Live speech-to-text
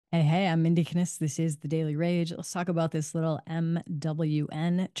Hey, I'm Mindy Kniss. This is the Daily Rage. Let's talk about this little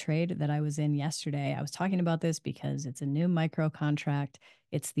MWN trade that I was in yesterday. I was talking about this because it's a new micro contract.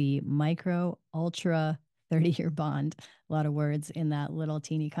 It's the micro ultra 30-year bond. A lot of words in that little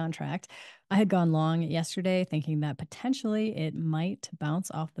teeny contract. I had gone long yesterday thinking that potentially it might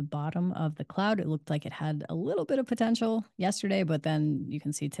bounce off the bottom of the cloud. It looked like it had a little bit of potential yesterday, but then you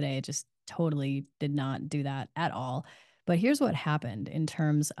can see today it just totally did not do that at all. But here's what happened in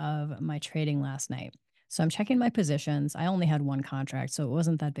terms of my trading last night. So I'm checking my positions. I only had one contract, so it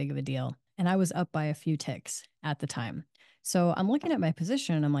wasn't that big of a deal. And I was up by a few ticks at the time. So I'm looking at my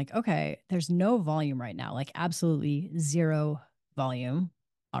position and I'm like, okay, there's no volume right now, like absolutely zero volume.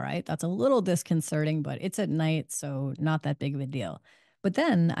 All right, that's a little disconcerting, but it's at night, so not that big of a deal. But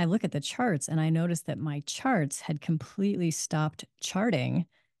then I look at the charts and I noticed that my charts had completely stopped charting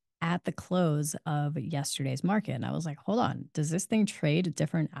at the close of yesterday's market. And I was like, hold on, does this thing trade at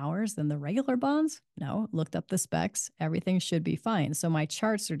different hours than the regular bonds? No, looked up the specs. Everything should be fine. So my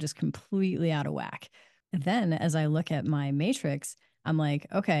charts are just completely out of whack. And then as I look at my matrix, I'm like,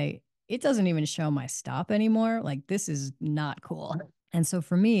 okay, it doesn't even show my stop anymore. Like, this is not cool. And so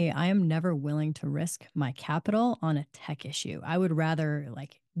for me, I am never willing to risk my capital on a tech issue. I would rather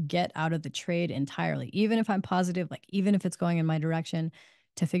like get out of the trade entirely, even if I'm positive, like even if it's going in my direction,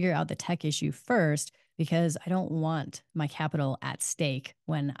 to figure out the tech issue first because I don't want my capital at stake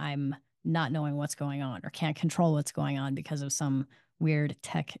when I'm not knowing what's going on or can't control what's going on because of some weird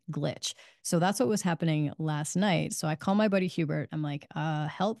tech glitch. So that's what was happening last night. So I call my buddy Hubert. I'm like,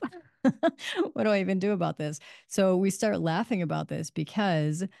 help. What do I even do about this? So we start laughing about this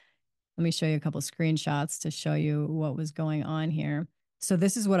because let me show you a couple screenshots to show you what was going on here. So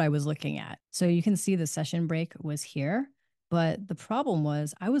this is what I was looking at. So you can see the session break was here, but the problem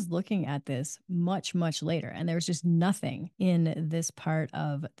was I was looking at this much, much later, and there was just nothing in this part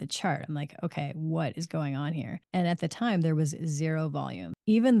of the chart. I'm like, okay, what is going on here? And at the time, there was zero volume,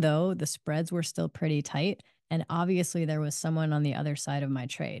 even though the spreads were still pretty tight. And obviously, there was someone on the other side of my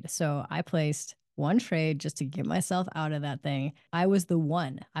trade. So I placed one trade just to get myself out of that thing. I was the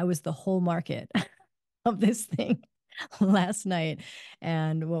one, I was the whole market of this thing last night.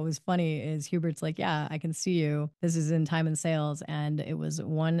 And what was funny is Hubert's like, yeah, I can see you. This is in time and sales. And it was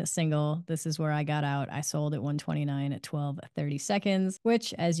one single. This is where I got out. I sold at 129 at 12:30 seconds,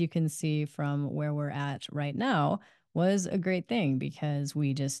 which, as you can see from where we're at right now, was a great thing because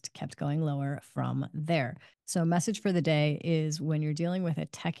we just kept going lower from there. So, message for the day is when you're dealing with a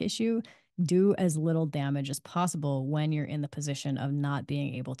tech issue, do as little damage as possible when you're in the position of not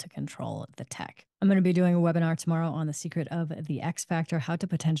being able to control the tech. I'm going to be doing a webinar tomorrow on the secret of the X factor, how to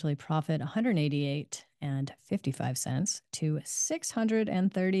potentially profit 188 and 55 cents to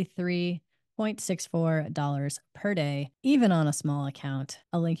 $633.64 per day, even on a small account.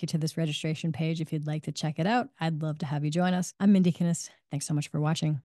 I'll link you to this registration page if you'd like to check it out. I'd love to have you join us. I'm Mindy Kinnis. Thanks so much for watching.